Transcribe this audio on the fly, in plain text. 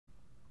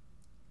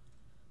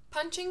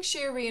Punching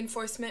shear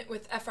reinforcement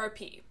with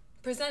FRP,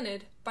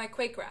 presented by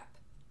QuakeWrap.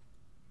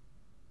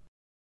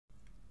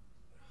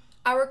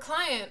 Our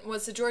client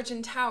was the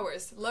Georgian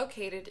Towers,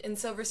 located in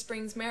Silver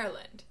Springs,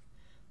 Maryland.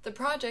 The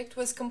project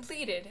was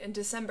completed in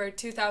December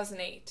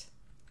 2008.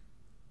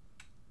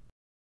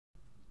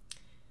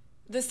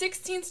 The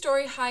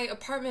 16-story high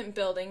apartment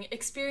building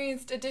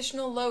experienced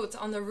additional loads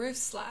on the roof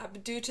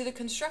slab due to the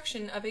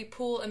construction of a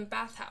pool and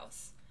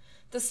bathhouse.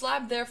 The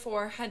slab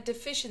therefore had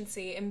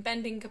deficiency in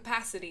bending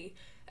capacity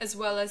as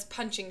well as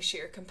punching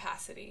shear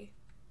capacity.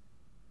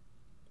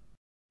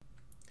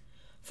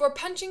 For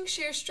punching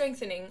shear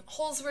strengthening,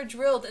 holes were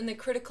drilled in the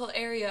critical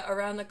area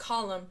around the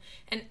column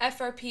and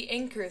FRP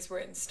anchors were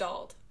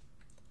installed.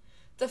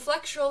 The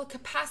flexural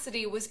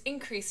capacity was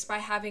increased by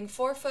having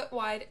 4-foot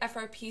wide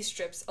FRP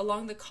strips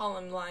along the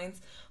column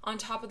lines on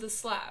top of the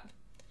slab.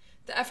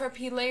 The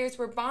FRP layers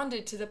were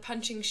bonded to the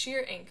punching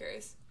shear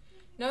anchors.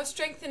 No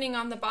strengthening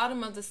on the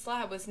bottom of the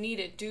slab was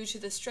needed due to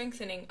the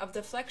strengthening of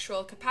the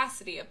flexural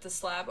capacity of the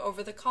slab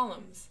over the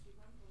columns.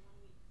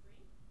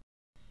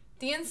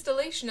 The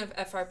installation of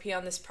FRP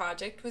on this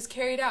project was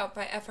carried out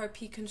by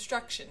FRP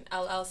Construction,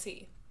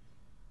 LLC.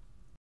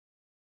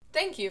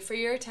 Thank you for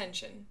your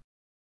attention.